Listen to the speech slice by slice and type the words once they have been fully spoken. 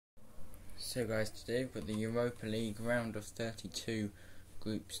So guys, today we've got the Europa League round of 32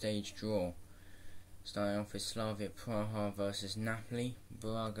 group stage draw. Starting off with Slavia Praha versus Napoli,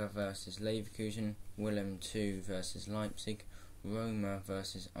 Braga versus Leverkusen, Willem II versus Leipzig, Roma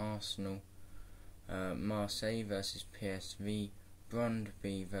versus Arsenal, Marseille versus PSV,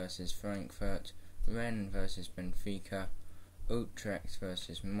 Brøndby versus Frankfurt, Rennes versus Benfica, Utrecht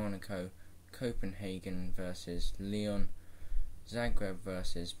versus Monaco, Copenhagen versus Lyon, Zagreb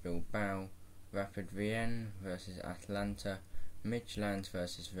versus Bilbao, Rapid Vienna versus Atalanta, Midtjylland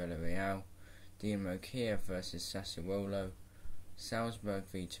versus Villarreal, Dinamo Kiev versus Sassuolo, Salzburg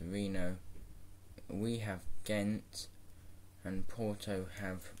v Torino. We have Ghent and Porto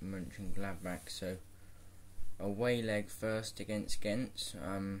have Mönchengladbach. So away leg first against Ghent.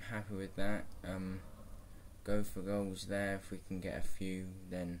 I'm happy with that. Go for goals there. If we can get a few,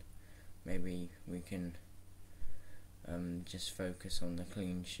 then maybe we can just focus on the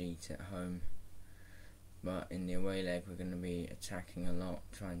clean sheet at home. But in the away leg we're going to be attacking a lot,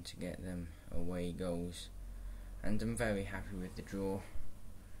 trying to get them away goals. And I'm very happy with the draw.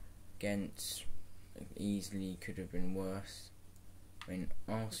 Ghent easily could have been worse. I mean,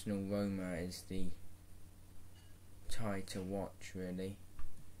 Arsenal-Roma is the tie to watch, really.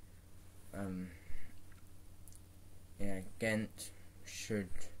 Yeah, Ghent should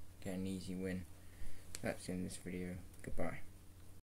get an easy win. That's in this video. Goodbye.